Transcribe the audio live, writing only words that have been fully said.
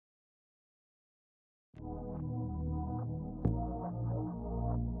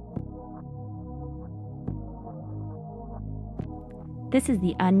This is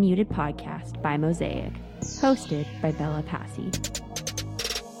the Unmuted Podcast by Mosaic, hosted by Bella Passy.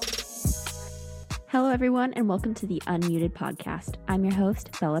 Hello, everyone, and welcome to the Unmuted Podcast. I'm your host,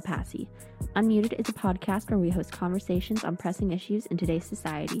 Bella Passy. Unmuted is a podcast where we host conversations on pressing issues in today's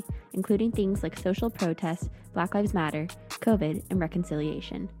society, including things like social protests, Black Lives Matter, COVID, and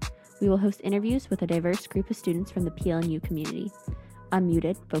reconciliation. We will host interviews with a diverse group of students from the PLNU community.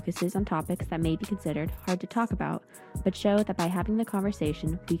 Unmuted focuses on topics that may be considered hard to talk about, but show that by having the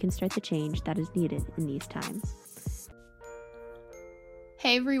conversation, we can start the change that is needed in these times.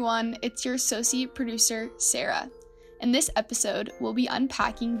 Hey everyone, it's your associate producer, Sarah. In this episode, we'll be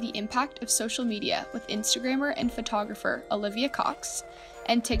unpacking the impact of social media with Instagrammer and photographer Olivia Cox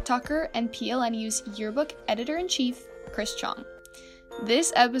and TikToker and PLNU's yearbook editor-in-chief, Chris Chong.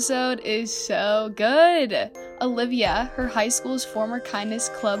 This episode is so good. Olivia, her high school's former Kindness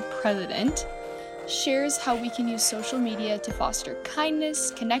Club president, shares how we can use social media to foster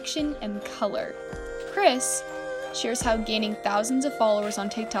kindness, connection, and color. Chris shares how gaining thousands of followers on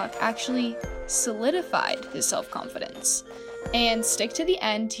TikTok actually solidified his self-confidence. And stick to the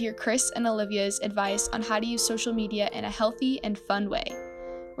end to hear Chris and Olivia's advice on how to use social media in a healthy and fun way.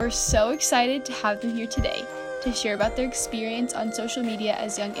 We're so excited to have them here today to share about their experience on social media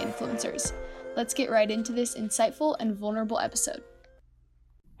as young influencers. Let's get right into this insightful and vulnerable episode.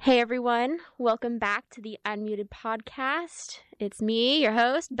 Hey everyone, welcome back to the Unmuted Podcast. It's me, your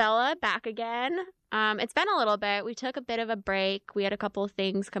host, Bella, back again. It's been a little bit. We took a bit of a break. We had a couple of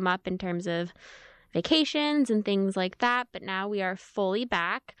things come up in terms of vacations and things like that, but now we are fully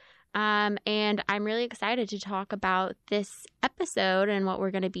back. And I'm really excited to talk about this episode and what we're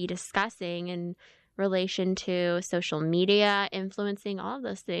going to be discussing in relation to social media, influencing, all of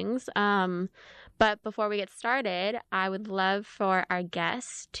those things. But before we get started, I would love for our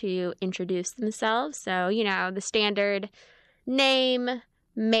guests to introduce themselves. So, the standard name,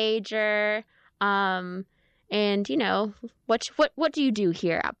 major, and, what do you do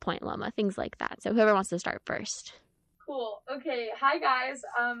here at Point Loma? Things like that. So whoever wants to start first. Cool. Okay. Hi, guys.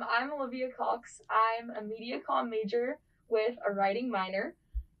 I'm Olivia Cox. I'm a media comm major with a writing minor.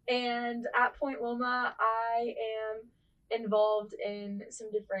 And at Point Loma, I am involved in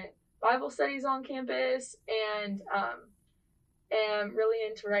some different Bible studies on campus and am really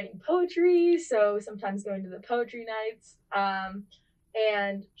into writing poetry, so sometimes going to the poetry nights,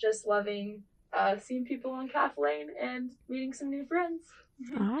 and just loving seeing people on Calf Lane and meeting some new friends.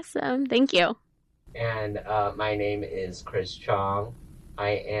 Awesome. Thank you. And my name is Chris Chong. I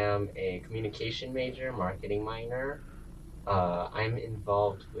am a communication major, marketing minor. I'm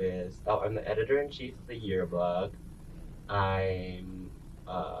involved with, I'm the editor-in-chief of the yearbook. I'm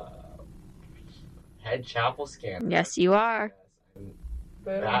head chapel scanner. Yes, you are. I'm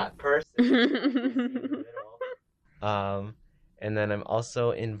that person. And then I'm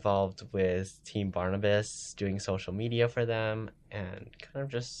also involved with Team Barnabas, doing social media for them, and kind of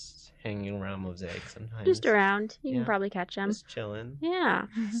just hanging around Mosaic sometimes. Just around. You can probably catch them. Just chilling. Yeah.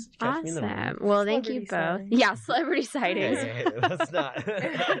 Just catch me in the Awesome. morning. Well, thank you both. Sighting. Yeah, celebrity sightings. Hey, that's not.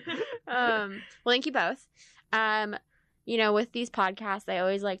 Well, thank you both. With these podcasts, I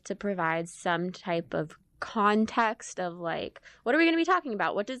always like to provide some type of context of what are we going to be talking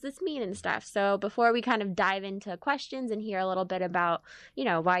about? What does this mean and stuff? So before we kind of dive into questions and hear a little bit about,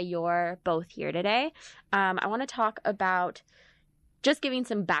 why you're both here today, I want to talk about just giving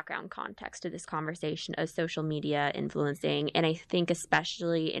some background context to this conversation of social media influencing, and I think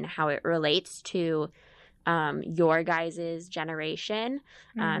especially in how it relates to your guys' generation,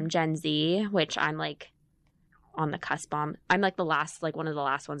 Gen Z, which I'm on the cusp on. I'm the last, one of the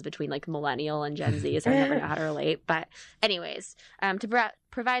last ones between millennial and Gen Z, so I never know how to relate. But anyways, to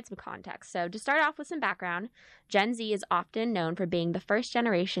provide some context. So to start off with some background, Gen Z is often known for being the first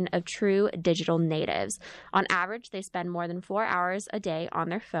generation of true digital natives. On average, they spend more than 4 hours a day on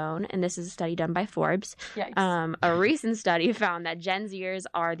their phone, and this is a study done by Forbes. Yikes. A recent study found that Gen Zers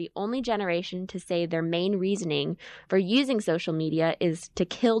are the only generation to say their main reasoning for using social media is to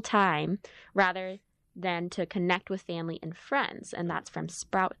kill time rather than to connect with family and friends, and that's from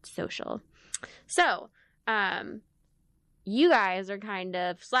Sprout Social. So, you guys are kind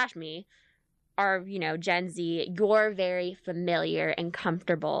of, / are, Gen Z, you're very familiar and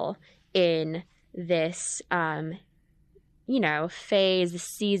comfortable in this, phase,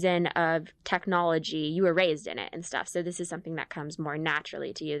 season of technology. You were raised in it and stuff, so this is something that comes more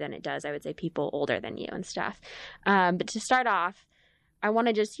naturally to you than it does, I would say, people older than you and stuff. But to start off, I want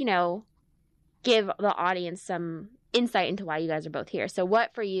to just, give the audience some insight into why you guys are both here. So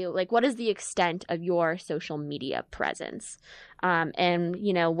what for you, what is the extent of your social media presence? And,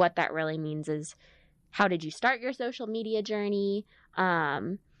 what that really means is how did you start your social media journey?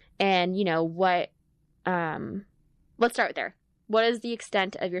 And, you know, what, let's start there. What is the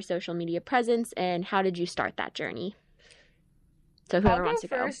extent of your social media presence and how did you start that journey? So whoever wants to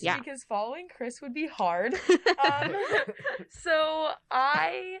go. First, because following Chris would be hard. So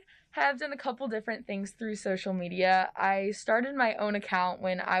I have done a couple different things through social media. I started my own account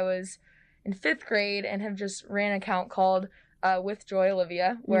when I was in 5th grade and have just ran an account called With Joy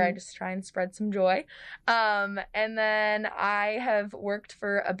Olivia, where I just try and spread some joy. And then I have worked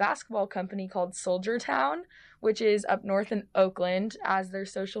for a basketball company called Soldier Town, which is up north in Oakland, as their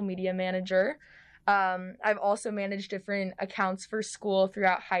social media manager. I've also managed different accounts for school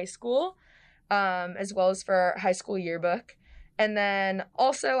throughout high school, as well as for our high school yearbook. And then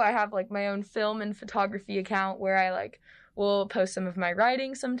also I have like my own film and photography account where I like will post some of my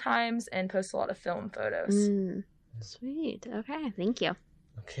writing sometimes and post a lot of film photos. Sweet. Okay. Thank you.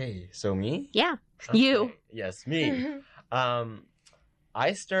 Okay. So me? Yeah. Okay. You. Yes, me.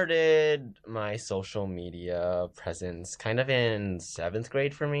 I started my social media presence kind of in 7th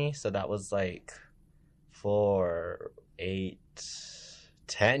grade for me. So that was like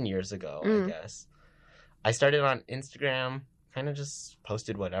 10 years ago, I guess. I started on Instagram, kind of just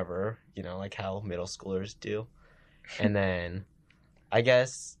posted whatever, you know, like how middle schoolers do. And then I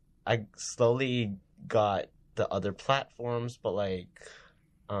guess I slowly got the other platforms, but like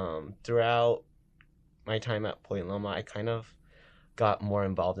throughout my time at Point Loma, I kind of got more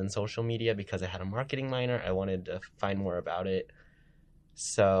involved in social media because I had a marketing minor. I wanted to find more about it.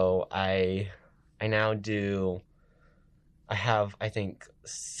 So I now I have, I think,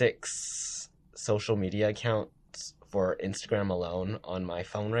 6 social media accounts for Instagram alone on my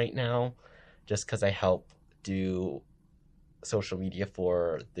phone right now, just because I help do social media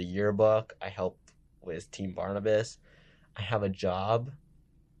for the yearbook. I help with Team Barnabas. I have a job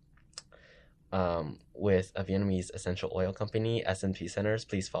with a Vietnamese essential oil company, S&P Centers.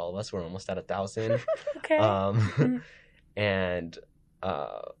 Please follow us. We're almost at 1,000. Okay. And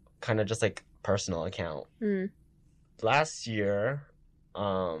kind of just like personal account. Last year,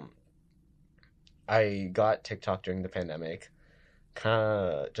 I got TikTok during the pandemic. Kind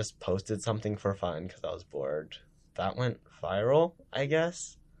of just posted something for fun because I was bored. That went viral, I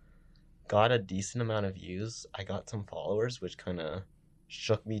guess. Got a decent amount of views. I got some followers, which kind of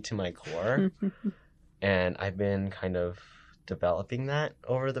shook me to my core. And I've been kind of developing that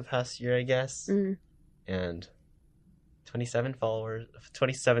over the past year, I guess. And 27,000 followers.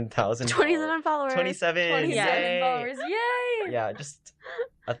 27 followers. 27 27 followers. Yay! Yeah, just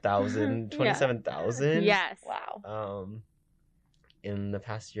 1,000, 27,000. Yes. Wow. In the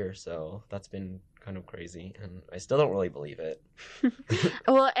past year or so. That's been kind of crazy, and I still don't really believe it.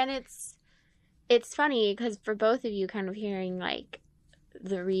 Well, and it's funny because for both of you, kind of hearing like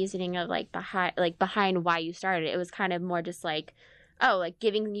the reasoning of like behind why you started, it was kind of more just like, oh, like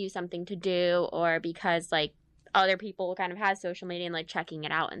giving you something to do, or because like other people kind of had social media and like checking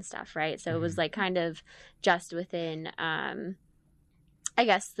it out and stuff, right? So it was like kind of just within I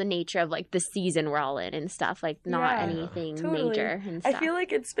guess the nature of like the season we're all in and stuff, like not anything major and stuff. I feel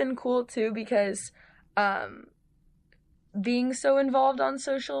like it's been cool too because being so involved on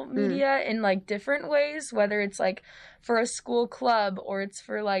social media in like different ways, whether it's like for a school club or it's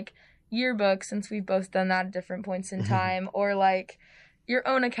for like yearbook, since we've both done that at different points in time, or like your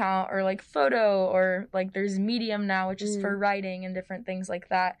own account, or like photo, or like there's Medium now, which is for writing and different things like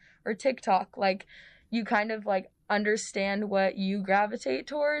that, or TikTok. Like you kind of like understand what you gravitate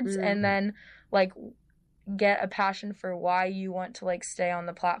towards and then like get a passion for why you want to like stay on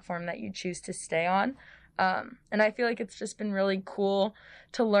the platform that you choose to stay on. And I feel like it's just been really cool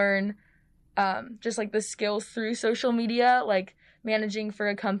to learn just like the skills through social media, like managing for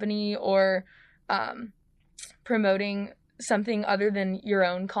a company or promoting something other than your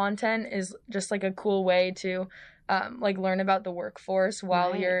own content is just like a cool way to like learn about the workforce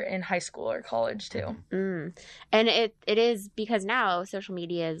while you're in high school or college too. And it is because now social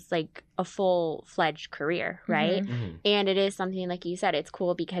media is like a full-fledged career, right? And it is something, like you said, it's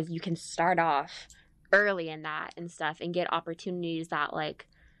cool because you can start off early in that and stuff and get opportunities that like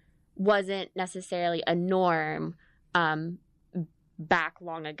wasn't necessarily a norm back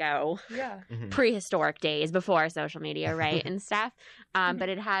long ago, prehistoric days before social media, right? And stuff. But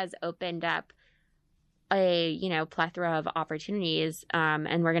it has opened up a plethora of opportunities,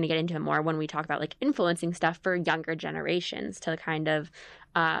 and we're going to get into it more when we talk about like influencing stuff for younger generations to kind of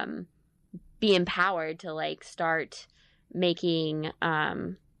be empowered to like start making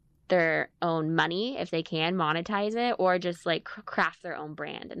their own money if they can monetize it, or just like craft their own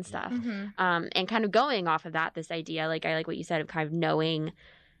brand and stuff. And kind of going off of that, this idea, like I like what you said of kind of knowing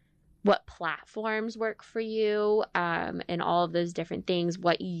what platforms work for you, and all of those different things,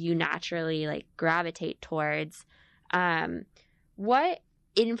 what you naturally like gravitate towards. What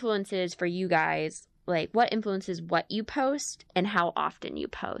influences for you guys, like what influences what you post and how often you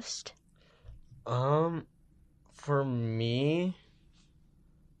post? For me,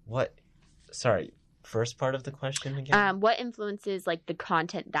 sorry, first part of the question again? What influences like the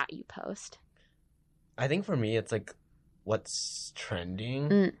content that you post? I think for me, it's like what's trending.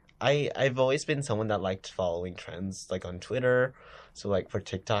 Mm. I've always been someone that liked following trends, like on Twitter. So like for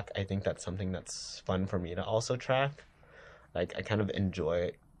TikTok, I think that's something that's fun for me to also track. Like I kind of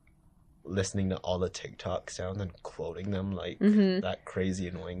enjoy listening to all the TikTok sounds and quoting them like that crazy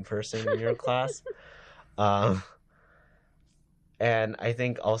annoying person in your class. And I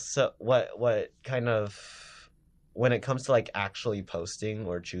think also what kind of, when it comes to like actually posting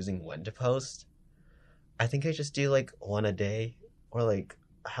or choosing when to post, I think I just do like one a day, or like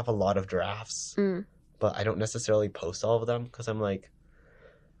have a lot of drafts, but I don't necessarily post all of them because I'm like,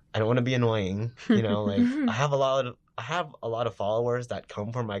 I don't want to be annoying, you know. Like I have a lot of followers that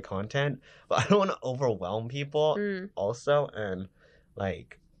come from my content, but I don't want to overwhelm people also, and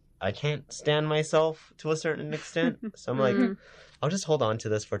like I can't stand myself to a certain extent, so I'm like, I'll just hold on to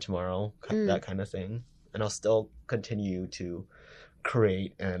this for tomorrow, that kind of thing, and I'll still continue to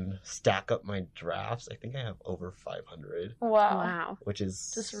create and stack up my drafts. I think I have over 500. Wow. Which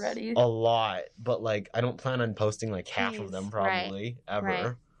is just ready. A lot, but like I don't plan on posting like half of them probably ever.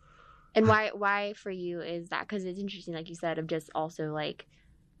 Right. And why for you is that? Because it's interesting, like you said, of just also like,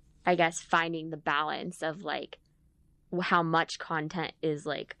 I guess, finding the balance of like how much content is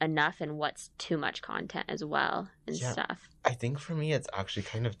like enough and what's too much content as well and stuff. I think for me it's actually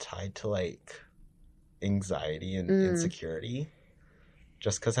kind of tied to like anxiety and insecurity.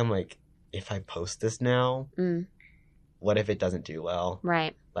 Just because I'm like, if I post this now, what if it doesn't do well?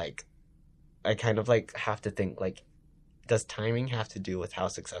 Right. Like, I kind of like have to think like, does timing have to do with how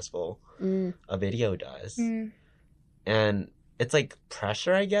successful a video does? And it's like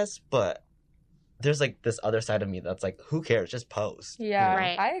pressure, I guess, but there's like this other side of me that's like, who cares? Just post. Yeah, you know?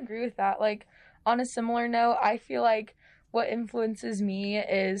 Right. I agree with that. Like, on a similar note, I feel like what influences me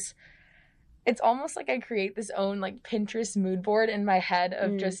is it's almost like I create this own like Pinterest mood board in my head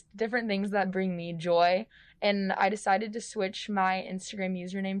of just different things that bring me joy. And I decided to switch my Instagram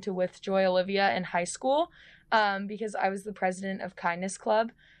username to With Joy Olivia in high school because I was the president of Kindness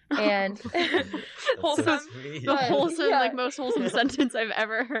Club. And wholesome, so sweet. the wholesome, like most wholesome sentence I've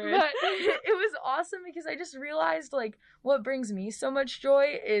ever heard. But it was awesome because I just realized like what brings me so much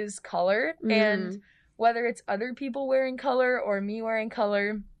joy is color, and whether it's other people wearing color or me wearing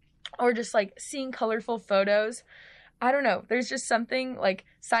color, or just like seeing colorful photos, I don't know. There's just something like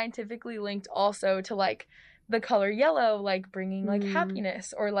scientifically linked also to like the color yellow, like bringing like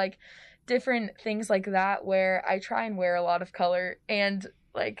happiness, or like different things like that, where I try and wear a lot of color and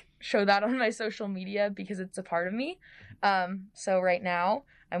like show that on my social media because it's a part of me. So right now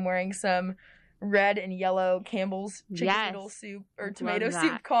I'm wearing some red and yellow Campbell's chicken noodle soup or tomato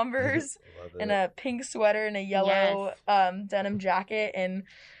soup Converse and a pink sweater and a yellow denim jacket. And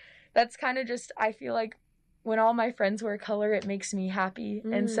that's kind of just, I feel like when all my friends wear color, it makes me happy.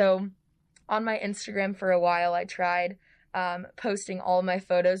 And so on my Instagram for a while, I tried posting all my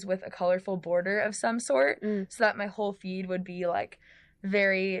photos with a colorful border of some sort so that my whole feed would be like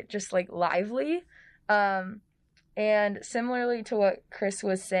very just like lively. And similarly to what Chris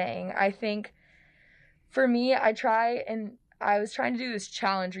was saying, I think for me, I was trying to do this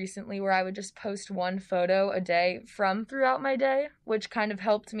challenge recently where I would just post one photo a day from throughout my day, which kind of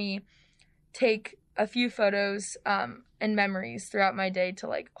helped me take a few photos and memories throughout my day to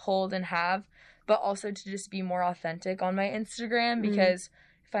like hold and have, but also to just be more authentic on my Instagram, because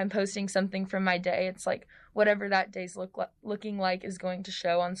if I'm posting something from my day, it's like whatever that day's looking like is going to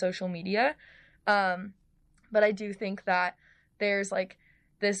show on social media. But I do think that there's like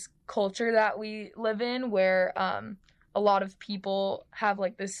this culture that we live in where a lot of people have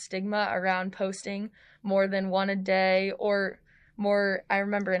like this stigma around posting more than one a day or more. I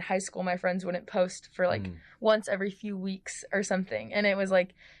remember in high school, my friends wouldn't post for like once every few weeks or something. And it was like,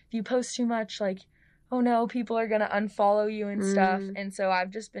 if you post too much, like, oh no, people are going to unfollow you and stuff. And so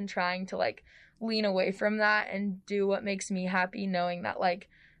I've just been trying to like lean away from that and do what makes me happy, knowing that like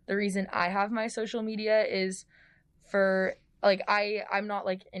the reason I have my social media is for like, I'm not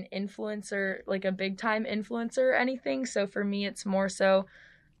like an influencer, like a big time influencer or anything. So for me, it's more so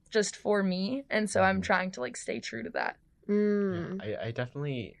just for me. And so I'm trying to like stay true to that. Yeah, I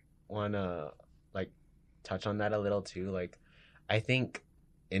definitely want to like touch on that a little too. Like, I think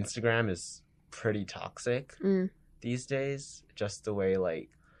Instagram is pretty toxic these days, just the way like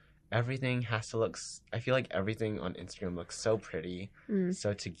everything has to look. I feel like everything on Instagram looks so pretty,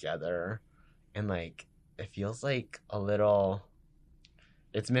 so together, and like it feels like a little.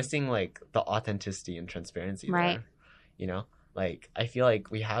 It's missing like the authenticity and transparency Right. there. You know, like I feel like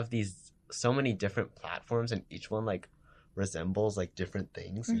we have these so many different platforms, and each one like resembles like different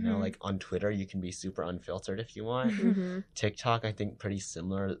things. You know, like on Twitter you can be super unfiltered if you want. Mm-hmm. TikTok, I think, pretty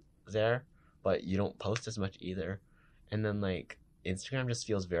similar there, but you don't post as much either. And then like Instagram just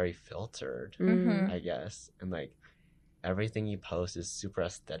feels very filtered, I guess, and like everything you post is super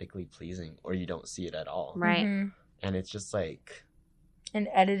aesthetically pleasing, or you don't see it at all. Right. And it's just like, And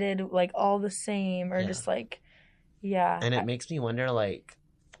edited like all the same, or just like, and it makes me wonder like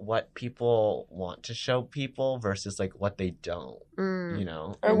what people want to show people versus like what they don't, you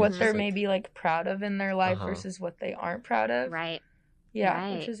know, or And what it's they're just, like, maybe like proud of in their life versus what they aren't proud of. Right. Yeah,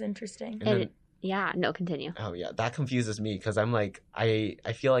 Right. which is interesting. and then, Yeah, no, continue. oh yeah, that confuses me because I'm like I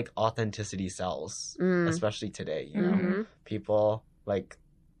feel like authenticity sells, especially today. You know, people like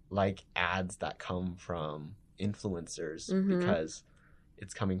ads that come from influencers because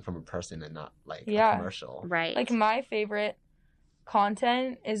it's coming from a person and not like a commercial. Right. Like my favorite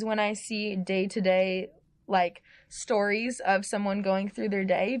content is when I see day-to-day like stories of someone going through their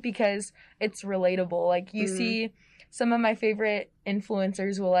day, because it's relatable. Like you see some of my favorite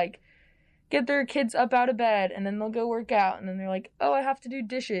influencers will like get their kids up out of bed and then they'll go work out and then they're like, oh, I have to do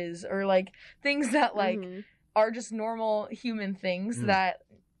dishes, or like things that like are just normal human things that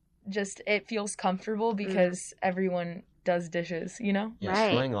just it feels comfortable because everyone does dishes, you know? Yeah,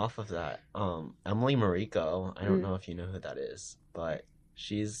 Right. going off of that, Emily Mariko, I don't know if you know who that is, but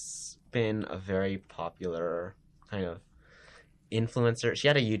she's been a very popular kind of influencer. She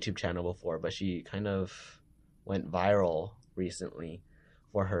had a YouTube channel before, but she kind of went viral recently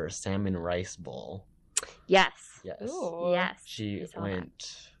for her salmon rice bowl. Yes. Yes. Ooh. Yes. She I saw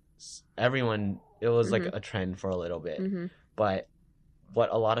went, everyone, it was like a trend for a little bit. Mm-hmm. But what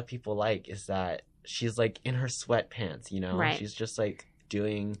a lot of people like is that she's like in her sweatpants, you know? Right. She's just like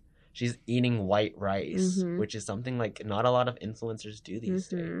she's eating white rice, which is something like not a lot of influencers do these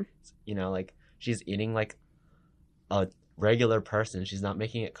days. You know, like she's eating like a regular person. She's not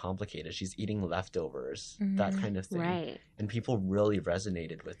making it complicated. She's eating leftovers, that kind of thing. Right. And people really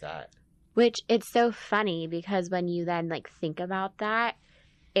resonated with that. Which it's so funny because when you then like think about that,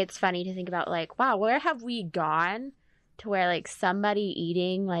 it's funny to think about like, wow, where have we gone to where like somebody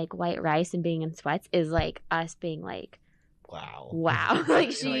eating like white rice and being in sweats is like us being like, wow,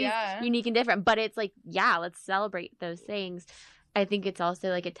 like she's unique and different. But it's like, yeah, let's celebrate those things. I think it's also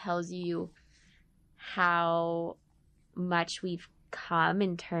like it tells you how much we've come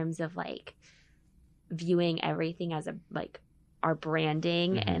in terms of like viewing everything as a like our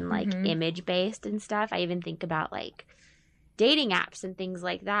branding and like image based and stuff. I even think about like dating apps and things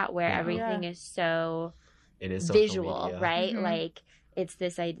like that where everything is so it is visual, media. right? Like it's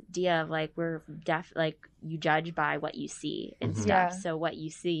this idea of like we're like you judge by what you see and stuff. So what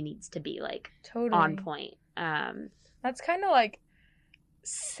you see needs to be like on point. That's kind of like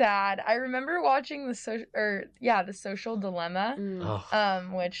sad. I remember watching the Social Dilemma,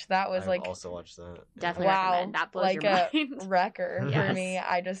 which that was I've also watched that. Definitely recommend. That blows like your a mind. wrecker for me.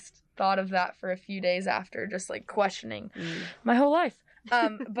 I just thought of that for a few days after, just like questioning my whole life.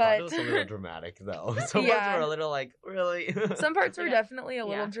 But it was a little dramatic though. Some parts were a little like, really? Some parts were definitely a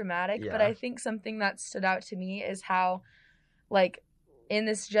little dramatic, but I think something that stood out to me is how, like, in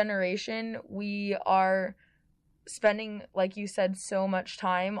this generation, we are spending, like you said, so much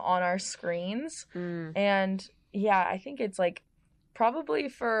time on our screens. And yeah, I think it's like probably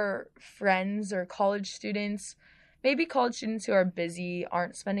for friends or college students, maybe college students who are busy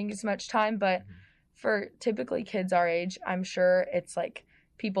aren't spending as much time, but for typically kids our age, I'm sure it's like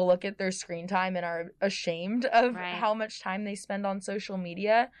people look at their screen time and are ashamed of how much time they spend on social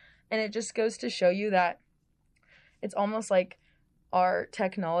media. And it just goes to show you that it's almost like our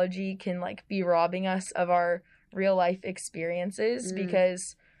technology can like be robbing us of our real life experiences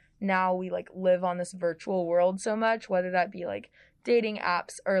because now we like live on this virtual world so much, whether that be like dating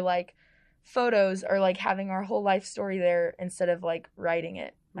apps or like photos or like having our whole life story there instead of like writing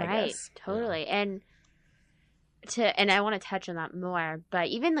it. I guess. Totally. And I want to touch on that more, but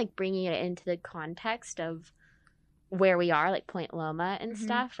even like bringing it into the context of where we are, like Point Loma and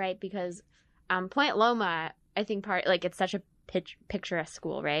stuff, right? Because Point Loma, I think it's such a picturesque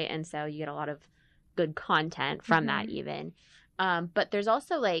school, right? And so you get a lot of good content from that even. But there's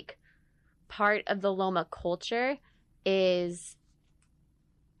also like part of the Loma culture is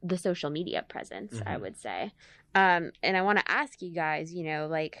the social media presence, I would say. And I want to ask you guys, you know,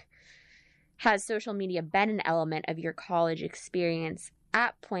 like, has social media been an element of your college experience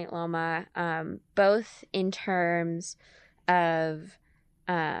at Point Loma, both in terms of,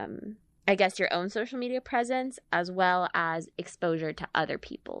 I guess, your own social media presence as well as exposure to other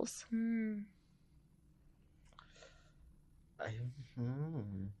people's?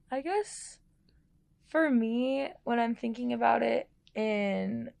 I guess for me, when I'm thinking about it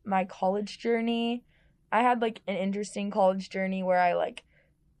in my college journey, I had like an interesting college journey where I like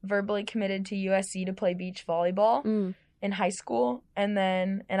verbally committed to USC to play beach volleyball in high school. And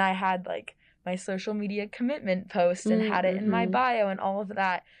I had like my social media commitment post and had it in my bio and all of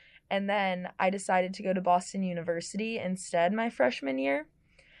that. And then I decided to go to Boston University instead my freshman year.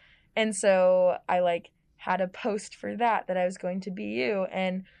 And so I like had a post for that I was going to BU.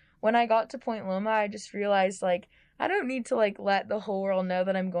 And when I got to Point Loma, I just realized like I don't need to like let the whole world know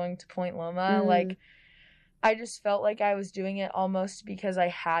that I'm going to Point Loma. Like I just felt like I was doing it almost because I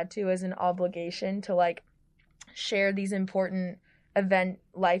had to, as an obligation to like share these important event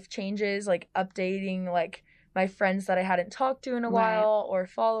life changes, like updating like my friends that I hadn't talked to in a while or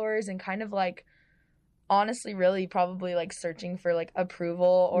followers, and kind of like honestly really probably like searching for like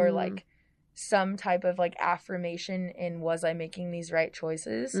approval or like some type of like affirmation in was I making these right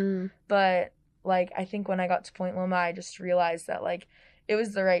choices. But like I think when I got to Point Loma, I just realized that like it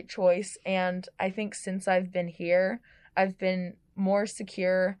was the right choice. And I think since I've been here, I've been more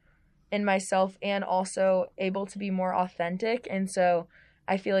secure in myself and also able to be more authentic. And so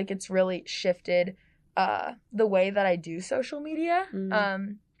I feel like it's really shifted the way that I do social media.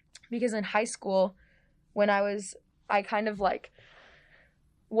 Because in high school, when I kind of like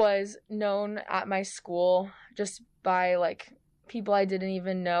was known at my school just by like people I didn't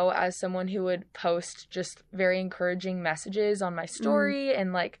even know as someone who would post just very encouraging messages on my story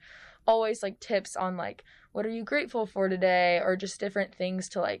and like always like tips on like what are you grateful for today, or just different things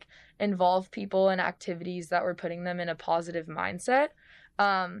to like involve people in activities that were putting them in a positive mindset.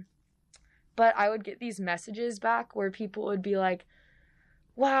 But I would get these messages back where people would be like,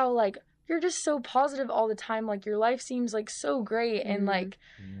 wow, like you're just so positive all the time, like your life seems like so great, and like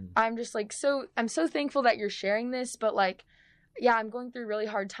I'm just like I'm so thankful that you're sharing this, but like yeah, I'm going through a really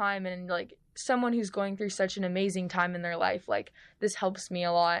hard time, and like someone who's going through such an amazing time in their life, like this helps me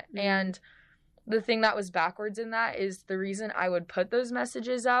a lot. And the thing that was backwards in that is the reason I would put those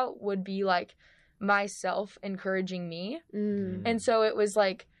messages out would be like myself encouraging me. And so it was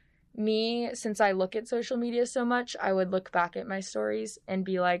like me, since I look at social media so much, I would look back at my stories and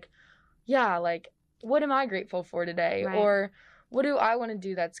be like, yeah, like what am I grateful for today? Or what do I want to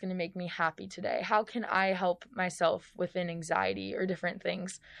do that's going to make me happy today? How can I help myself within anxiety or different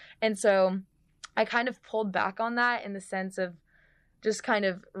things? And so I kind of pulled back on that in the sense of just kind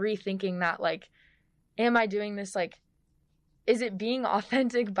of rethinking that, like, am I doing this? Like, is it being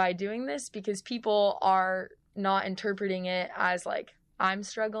authentic by doing this? Because people are not interpreting it as like, I'm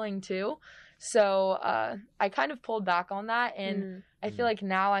struggling too. So I kind of pulled back on that. And I feel like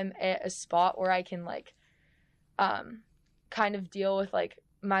now I'm at a spot where I can like, kind of deal with like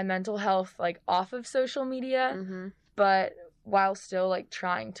my mental health like off of social media, but while still like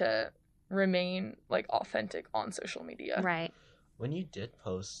trying to remain like authentic on social media. Right. When you did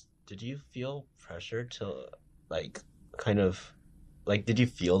post, did you feel pressure to like kind of like did you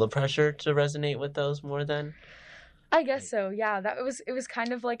feel the pressure to resonate with those more than? I guess so. Yeah, it was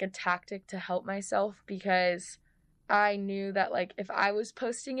kind of like a tactic to help myself, because I knew that like if I was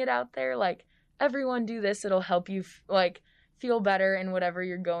posting it out there, like everyone do this, it'll help you like feel better in whatever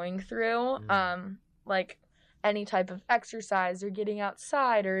you're going through. Like any type of exercise or getting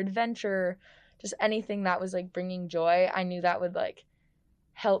outside or adventure, just anything that was like bringing joy. I knew that would like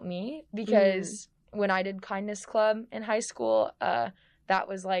help me, because when I did Kindness Club in high school, that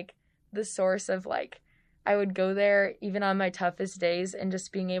was like the source of like, I would go there even on my toughest days, and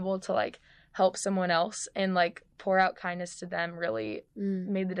just being able to like help someone else and like pour out kindness to them really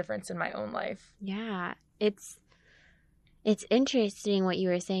made the difference in my own life. Yeah, it's interesting what you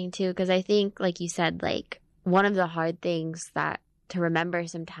were saying too, because I think, like you said, like one of the hard things that to remember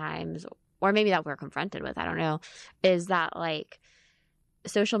sometimes, or maybe that we're confronted with, I don't know, is that like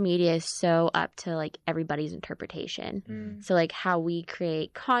social media is so up to like everybody's interpretation. So like how we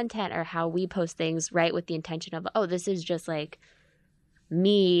create content or how we post things, right, with the intention of, oh, this is just like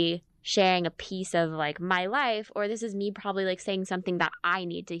me sharing a piece of like my life, or this is me probably like saying something that I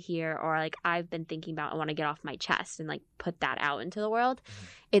need to hear, or like I've been thinking about, I want to get off my chest and like put that out into the world.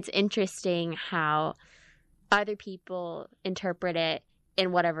 It's interesting how other people interpret it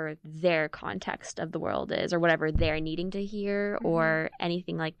in whatever their context of the world is, or whatever they're needing to hear, or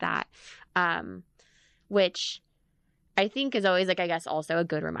anything like that, which I think is always like, I guess also a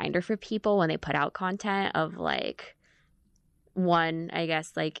good reminder for people when they put out content of like, one, I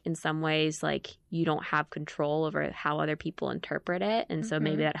guess, like in some ways, like you don't have control over how other people interpret it. And so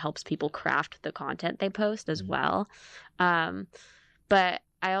maybe that helps people craft the content they post as well. But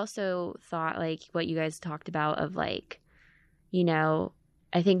I also thought like what you guys talked about of like, you know,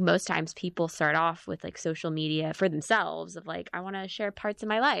 I think most times people start off with like social media for themselves of like, I want to share parts of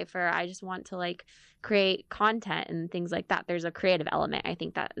my life, or I just want to like create content and things like that. There's a creative element. I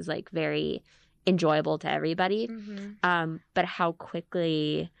think that is like very enjoyable to everybody. But how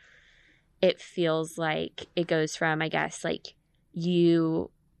quickly it feels like it goes from, I guess, like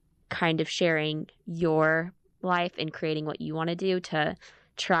you kind of sharing your life and creating what you want to do to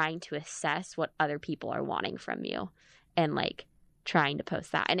trying to assess what other people are wanting from you and like trying to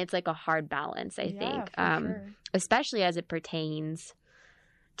post that. And it's like a hard balance, I think, sure. Especially as it pertains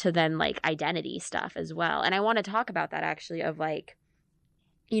to then like identity stuff as well. And I want to talk about that actually of like,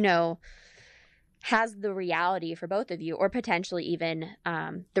 you know, has the reality for both of you, or potentially even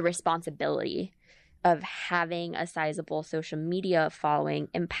the responsibility of having a sizable social media following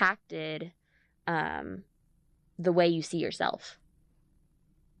impacted the way you see yourself?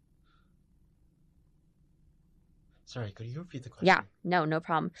 Sorry, could you repeat the question? Yeah, no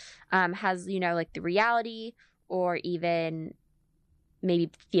problem. Has, you know, like the reality or even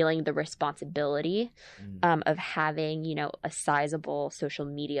maybe feeling the responsibility of having, you know, a sizable social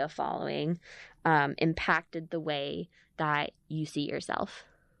media following impacted the way that you see yourself?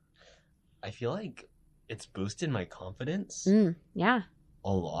 I feel like it's boosted my confidence. Yeah. A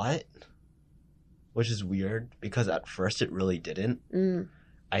lot, which is weird because at first it really didn't.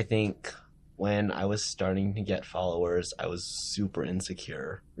 I think when I was starting to get followers, I was super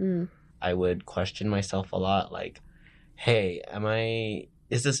insecure. I would question myself a lot, like, hey,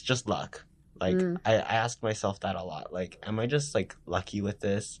 is this just luck? Like, I asked myself that a lot. Like, am I just, like, lucky with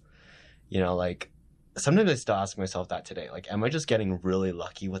this? You know, like, sometimes I still ask myself that today. Like, am I just getting really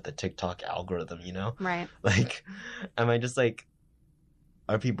lucky with the TikTok algorithm, you know? Right. Like, am I just, like,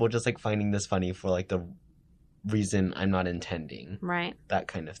 are people just, like, finding this funny for, like, the reason I'm not intending? Right. That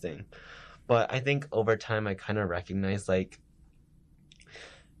kind of thing. But I think over time I kind of recognize, like,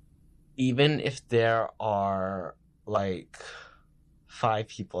 even if there are, like, 5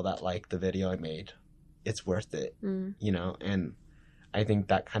 people that like the video I made, it's worth it, you know? And I think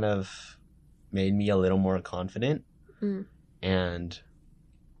that kind of made me a little more confident. And,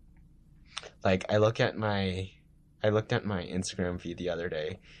 like, I looked at my Instagram feed the other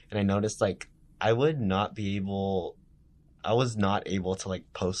day, and I noticed, like, I was not able to,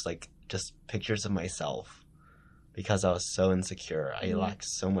 like, post, like, just pictures of myself because I was so insecure. I lacked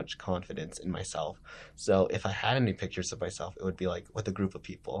so much confidence in myself. So if I had any pictures of myself, it would be like with a group of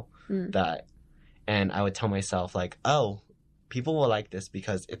people and I would tell myself like, oh, people will like this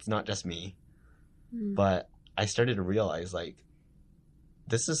because it's not just me. But I started to realize like,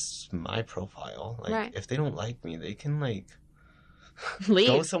 this is my profile. Like if they don't like me, they can like leave.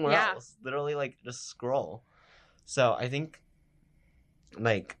 Go somewhere else. Literally like just scroll. So I think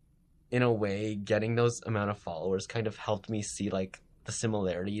like, in a way, getting those amount of followers kind of helped me see, like, the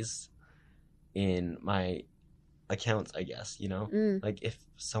similarities in my accounts, I guess, you know? Like, if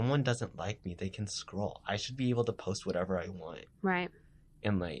someone doesn't like me, they can scroll. I should be able to post whatever I want. Right.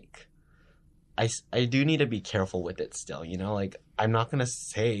 And, like, I do need to be careful with it still, you know? Like, I'm not going to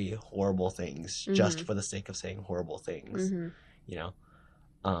say horrible things just for the sake of saying horrible things, you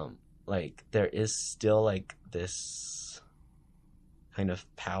know? Like, there is still, like, this kind of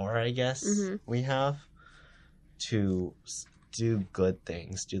power, I guess, we have to do good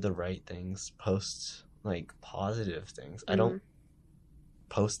things, do the right things, post like positive things. I don't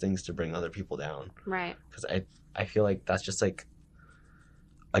post things to bring other people down, right? Because I feel like that's just like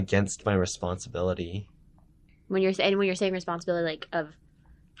against my responsibility. When you're saying responsibility, like of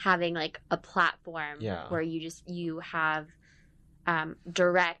having like a platform where you have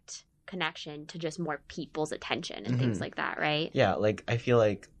direct connection to just more people's attention and things like that, right? Yeah, like I feel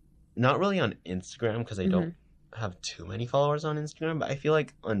like not really on Instagram because I don't have too many followers on Instagram, but I feel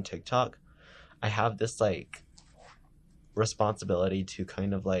like on TikTok I have this like responsibility to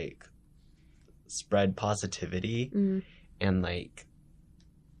kind of like spread positivity and like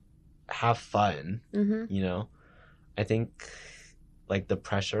have fun, you know? I think like the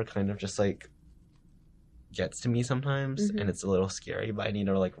pressure kind of just like gets to me sometimes and it's a little scary, but I need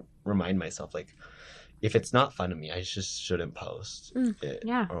to like remind myself like if it's not fun to me, I just shouldn't post it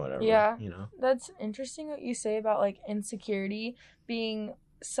or whatever. Yeah, you know, that's interesting what you say about like insecurity being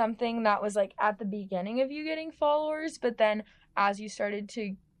something that was like at the beginning of you getting followers, but then as you started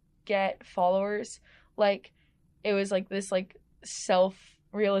to get followers, like it was like this like self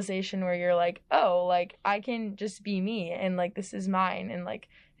realization where you're like, oh, like, I can just be me, and, like, this is mine. And, like,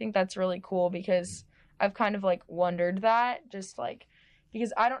 I think that's really cool, because I've kind of, like, wondered that, just, like,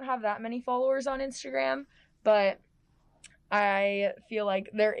 because I don't have that many followers on Instagram, but I feel like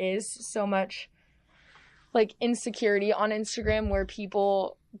there is so much, like, insecurity on Instagram where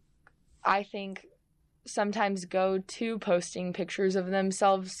people, I think, sometimes go to posting pictures of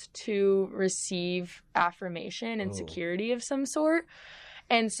themselves to receive affirmation and security of some sort.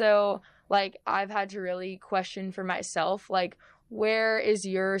 And so, like, I've had to really question for myself, like, where is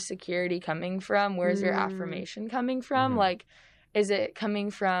your security coming from? Where is your affirmation coming from? Like, is it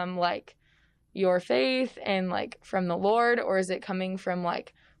coming from, like, your faith and, like, from the Lord? Or is it coming from,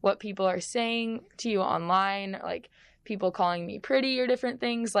 like, what people are saying to you online? Like, people calling me pretty or different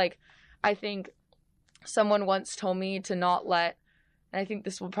things? Like, I think someone once told me to not let, and I think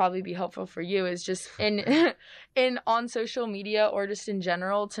this will probably be helpful for you, is just in on social media or just in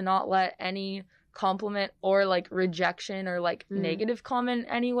general, to not let any compliment or, like, rejection or, like, negative comment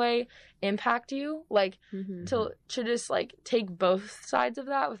anyway impact you. Like, to just, like, take both sides of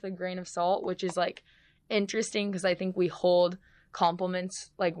that with a grain of salt, which is, like, interesting, because I think we hold compliments,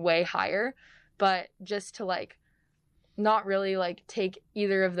 like, way higher, but just to, like, not really, like, take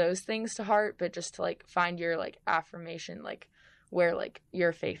either of those things to heart, but just to, like, find your, like, affirmation, like, where, like,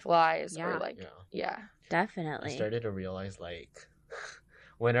 your faith lies. Or, like, definitely. I started to realize, like,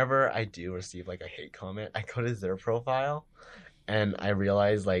 whenever I do receive, like, a hate comment, I go to their profile and I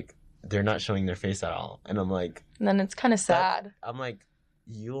realize, like, they're not showing their face at all. And I'm like... And then it's kind of sad. I'm like,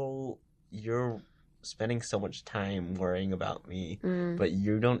 you're spending so much time worrying about me, but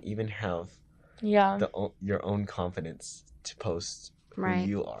you don't even have your own confidence to post who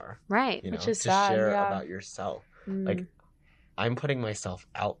you are. Right. You know, which is to sad, share about yourself. Like, I'm putting myself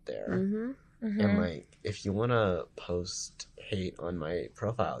out there. And, like, if you want to post hate on my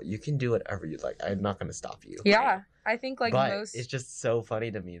profile, you can do whatever you like. I'm not going to stop you. Yeah. I think, like, but most... it's just so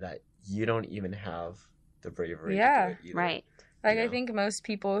funny to me that you don't even have the bravery to do it either. Right. Like, I think most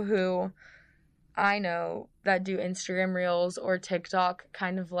people who I know that do Instagram Reels or TikTok,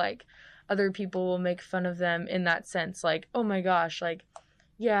 kind of, like, other people will make fun of them in that sense. Like, oh my gosh, like,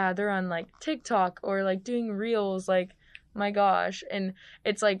 yeah, they're on, like, TikTok or, like, doing Reels, like, my gosh. And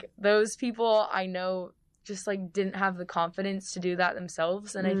it's like, those people I know just, like, didn't have the confidence to do that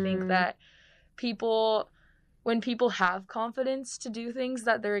themselves. And I think that when people have confidence to do things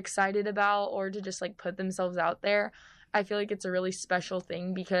that they're excited about, or to just, like, put themselves out there, I feel like it's a really special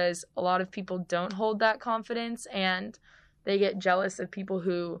thing, because a lot of people don't hold that confidence and they get jealous of people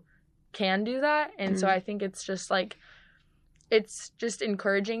who can do that. And so I think it's just, like, it's just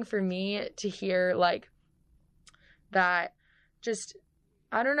encouraging for me to hear, like, that just,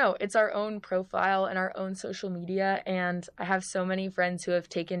 I don't know, it's our own profile and our own social media. And I have so many friends who have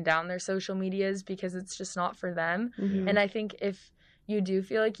taken down their social medias because it's just not for them. And I think if you do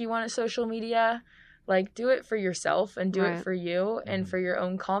feel like you want a social media, like, do it for yourself and do it for you and for your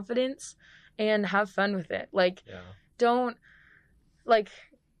own confidence, and have fun with it. Like, don't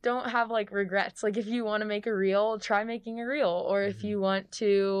have, like, regrets. Like, if you want to make a reel, try making a reel. Or if you want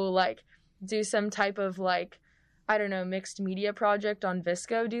to, like, do some type of, like, I don't know, mixed media project on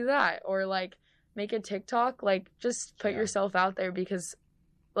Visco, do that. Or, like, make a TikTok. Like, just put yourself out there, because,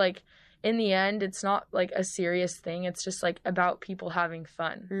 like, in the end, it's not, like, a serious thing. It's just, like, about people having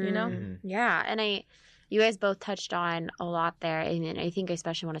fun, you know? Yeah. And you guys both touched on a lot there. And I think I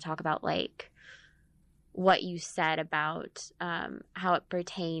especially want to talk about, like, what you said about how it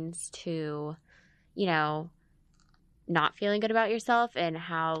pertains to, you know, not feeling good about yourself, and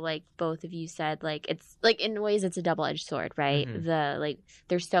how, like, both of you said, like, it's, like, in ways it's a double-edged sword, right? The, like,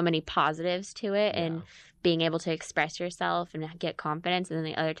 there's so many positives to it, and being able to express yourself and get confidence, and then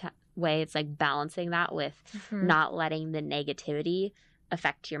the other way it's, like, balancing that with not letting the negativity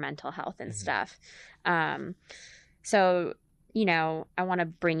affect your mental health and stuff. So, you know, I want to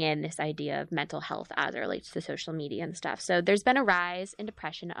bring in this idea of mental health as it relates to social media and stuff. So there's been a rise in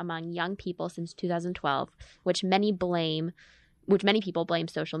depression among young people since 2012, which many people blame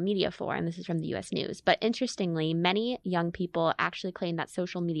social media for, and this is from the U.S. News. But interestingly, many young people actually claim that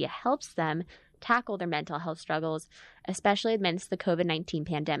social media helps them tackle their mental health struggles, especially amidst the COVID-19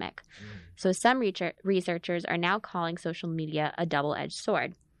 pandemic. So some researchers are now calling social media a double-edged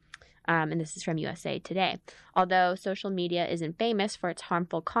sword. And this is from USA Today. Although social media isn't famous for its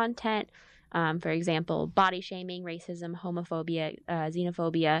harmful content, for example, body shaming, racism, homophobia,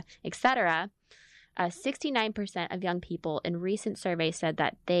 xenophobia, etc., 69% of young people in recent surveys said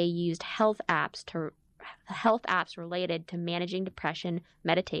that they used health apps related to managing depression,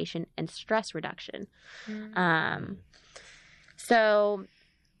 meditation, and stress reduction. So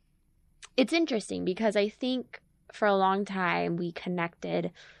It's interesting because I think for a long time we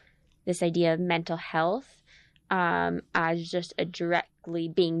connected this idea of mental health as just a directly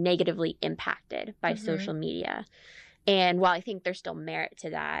being negatively impacted by social media. And while I think there's still merit to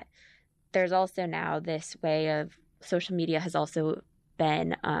that, there's also now this way of social media has also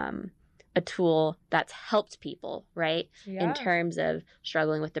been a tool that's helped people, right? Yeah. In terms of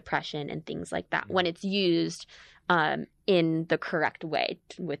struggling with depression and things like that, when it's used in the correct way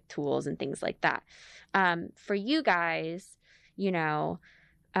with tools and things like that. For you guys, you know,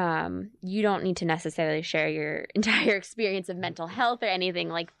 you don't need to necessarily share your entire experience of mental health or anything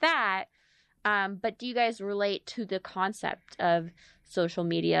like that. But do you guys relate to the concept of social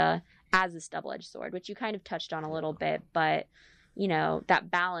media as this double-edged sword, which you kind of touched on a little bit, but, you know, that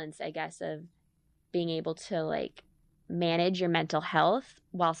balance, I guess, of being able to, like, manage your mental health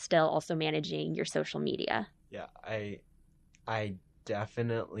while still also managing your social media? Yeah, I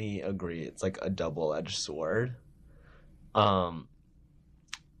definitely agree. It's like a double-edged sword.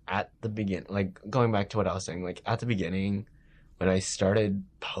 At the beginning, like, going back to what I was saying, like, at the beginning, when I started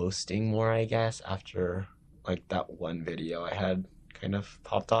posting more, I guess, after, like, that one video I had kind of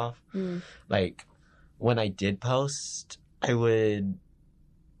popped off, like, when I did post, I would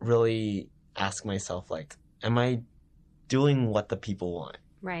really ask myself, like, am I doing what the people want?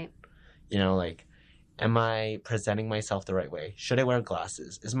 Right. You know, like, am I presenting myself the right way? Should I wear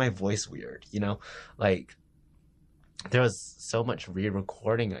glasses? Is my voice weird? You know, like, there was so much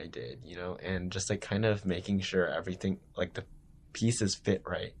re-recording I did, you know, and just, like, kind of making sure everything, like, the pieces fit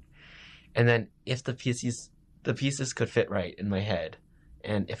right. And then if the pieces could fit right in my head,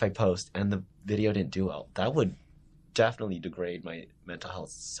 and if I post and the video didn't do well, that would definitely degrade my mental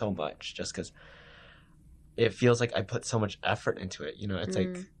health so much, just because it feels like I put so much effort into it. You know, it's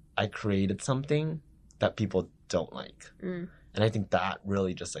like I created something that people don't like. And I think that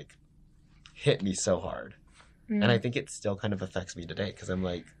really just, like, hit me so hard. And I think it still kind of affects me today, because I'm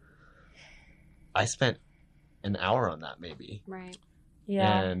like, I spent an hour on that maybe. Right.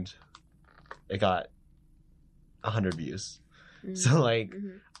 Yeah. And it got 100 views. So, like,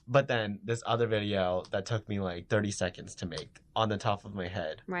 but then this other video that took me like 30 seconds to make on the top of my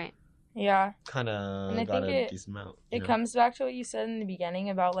head. Right. Yeah. Kind And I of got think a decent amount. It comes back to what you said in the beginning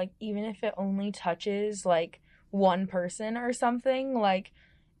about, like, even if it only touches, like, one person or something, like,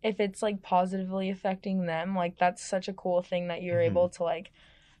 if it's, like, positively affecting them, like, that's such a cool thing that you're able to, like,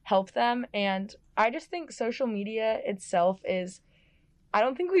 help them. And I just think social media itself is, I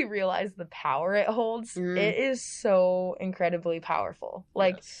don't think we realize the power it holds. It is so incredibly powerful.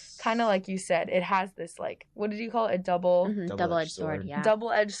 Like, kind of like you said, it has this, like, what did you call it? A double-edged sword, yeah.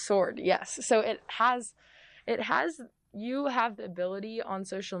 Double-edged sword, yes. So it has, you have the ability on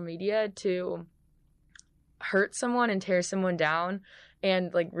social media to hurt someone and tear someone down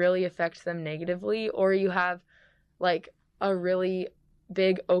and, like, really affect them negatively, or you have, like, a really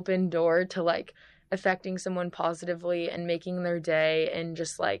big open door to, like, affecting someone positively and making their day and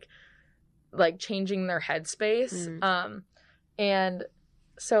just, like changing their headspace. And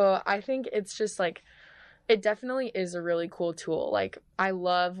so I think it's just, like, it definitely is a really cool tool. Like, I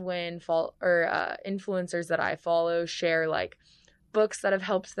love when influencers that I follow share, like, books that have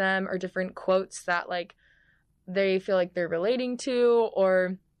helped them or different quotes that, like, they feel like they're relating to,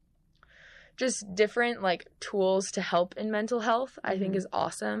 or just different, like, tools to help in mental health. I think is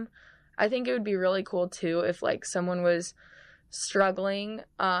awesome. I think it would be really cool too if, like, someone was struggling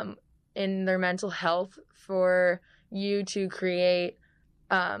in their mental health, for you to create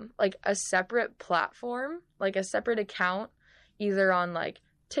like a separate platform, like a separate account, either on, like,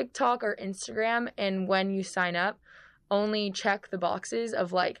 TikTok or Instagram, and when you sign up, only check the boxes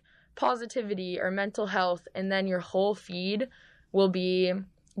of, like, positivity or mental health, and then your whole feed will be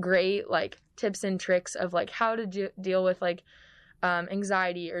great, like, tips and tricks of, like, how to deal with, like,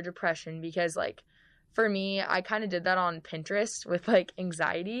 anxiety or depression. Because, like, for me, I kind of did that on Pinterest with, like,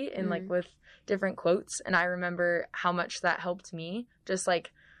 anxiety and like with different quotes, and I remember how much that helped me, just,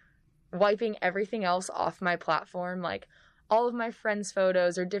 like, wiping everything else off my platform, like all of my friends'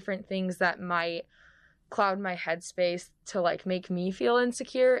 photos or different things that might cloud my headspace to, like, make me feel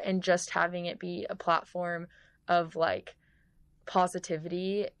insecure, and just having it be a platform of, like,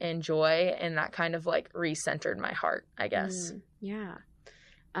 positivity and joy, and that kind of, like, recentered my heart, I guess. Yeah.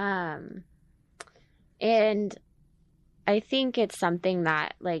 And I think it's something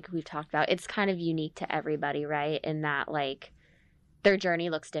that, like, we've talked about, it's kind of unique to everybody, right? In that, like, their journey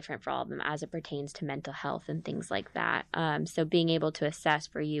looks different for all of them as it pertains to mental health and things like that. So being able to assess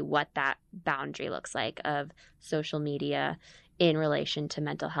for you what that boundary looks like of social media in relation to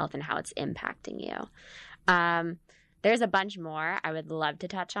mental health and how it's impacting you. There's a bunch more I would love to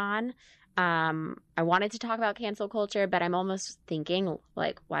touch on. I wanted to talk about cancel culture, but I'm almost thinking,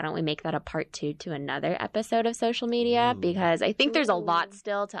 like, why don't we make that a part 2 to another episode of social media? Because I think there's a lot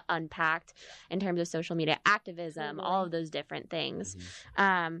still to unpack in terms of social media activism, all of those different things.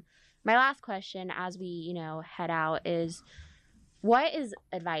 My last question as we, head out is, what is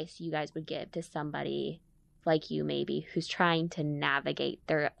advice you guys would give to somebody like you maybe who's trying to navigate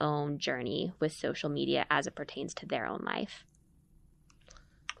their own journey with social media as it pertains to their own life?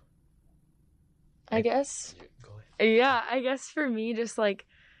 I guess for me, just like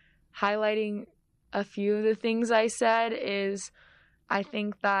highlighting a few of the things I said is, I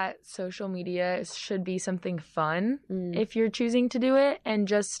think that social media should be something fun if you're choosing to do it, and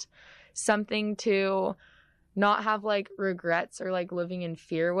just something to not have like regrets or like living in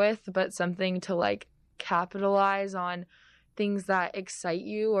fear with, but something to like capitalize on things that excite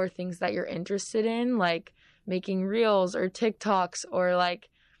you or things that you're interested in, like making reels or TikToks, or like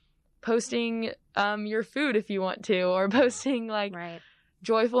posting your food if you want to, or posting like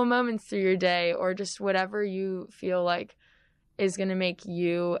joyful moments through your day, or just whatever you feel like is going to make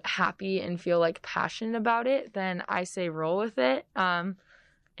you happy and feel like passionate about it, then I say roll with it.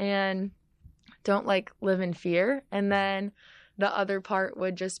 And don't like live in fear. And then the other part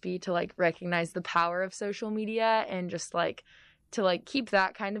would just be to like recognize the power of social media, and just like to like keep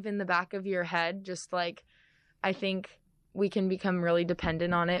that kind of in the back of your head. Just like, I think we can become really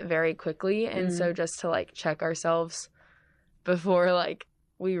dependent on it very quickly. And so just to like check ourselves before like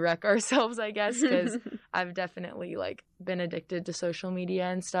we wreck ourselves, I guess, because I've definitely like been addicted to social media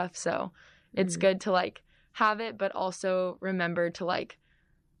and stuff. So it's good to like have it, but also remember to like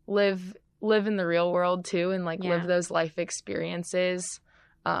live in the real world too, and like live those life experiences,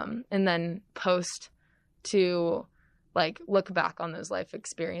 and then post to like look back on those life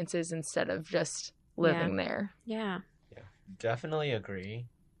experiences instead of just living there. Yeah. Definitely agree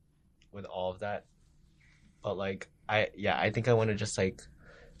with all of that, but like I think I want to just like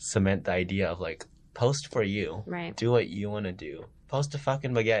cement the idea of like post for you, do what you want to do, post a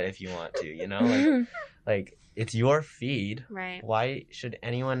fucking baguette if you want to, like it's your feed, why should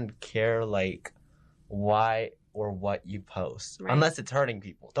anyone care like why or what you post, unless it's hurting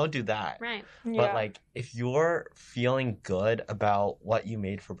people? Don't do that, but like if you're feeling good about what you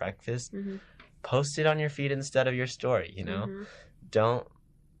made for breakfast, post it on your feed instead of your story, Don't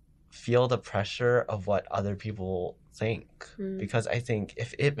feel the pressure of what other people think, because I think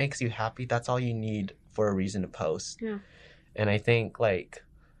if it makes you happy, that's all you need for a reason to post. And I think like,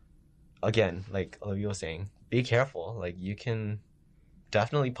 again, like Olivia was saying, be careful. Like you can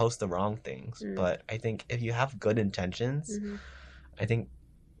definitely post the wrong things, but I think if you have good intentions, I think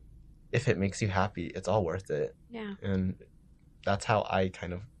if it makes you happy, it's all worth it. And that's how I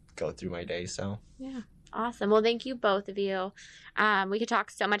kind of go through my day. So awesome. Well, thank you both of you. We could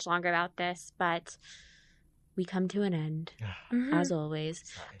talk so much longer about this, but we come to an end as always.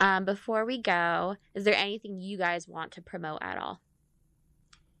 Before we go, is there anything you guys want to promote at all?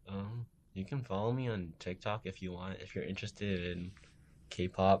 You can follow me on TikTok if you want, if you're interested in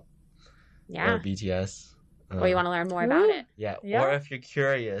K-pop or BTS, or you want to learn more about it. Or if you're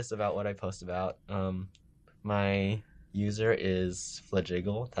curious about what I post about, my user is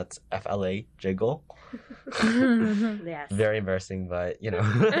Flajiggle. That's FLA Jiggle. Very embarrassing, but we love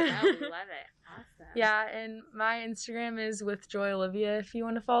it. Awesome. Yeah, and my Instagram is with Joy Olivia if you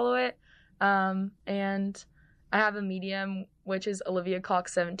want to follow it. And I have a Medium, which is Olivia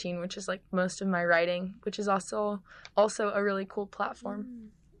Cox 17, which is like most of my writing, which is also a really cool platform.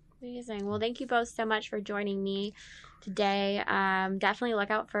 Amazing. Well, thank you both so much for joining me today. Definitely look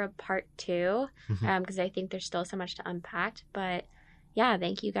out for a part 2, because I think there's still so much to unpack. But yeah,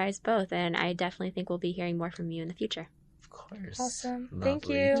 thank you guys both, and I definitely think we'll be hearing more from you in the future. Of course. Awesome. Lovely Thank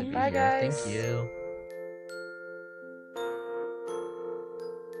you. Bye, guys. Thank you.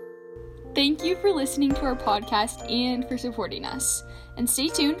 Thank you for listening to our podcast and for supporting us. And stay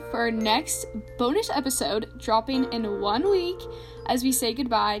tuned for our next bonus episode dropping in 1 week as we say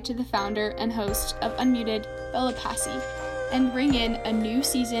goodbye to the founder and host of Unmuted, Bella Passy, and bring in a new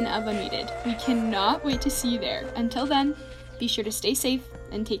season of Unmuted. We cannot wait to see you there. Until then, be sure to stay safe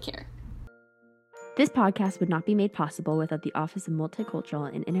and take care. This podcast would not be made possible without the Office of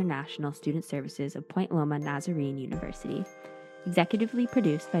Multicultural and International Student Services of Point Loma Nazarene University. Executively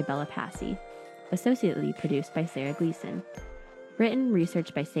produced by Bella Passy. Associately produced by Sarah Gleason. Written,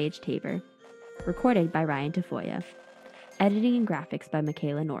 researched by Sage Tabor. Recorded by Ryan Tafoya. Editing and graphics by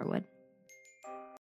Michaela Norwood.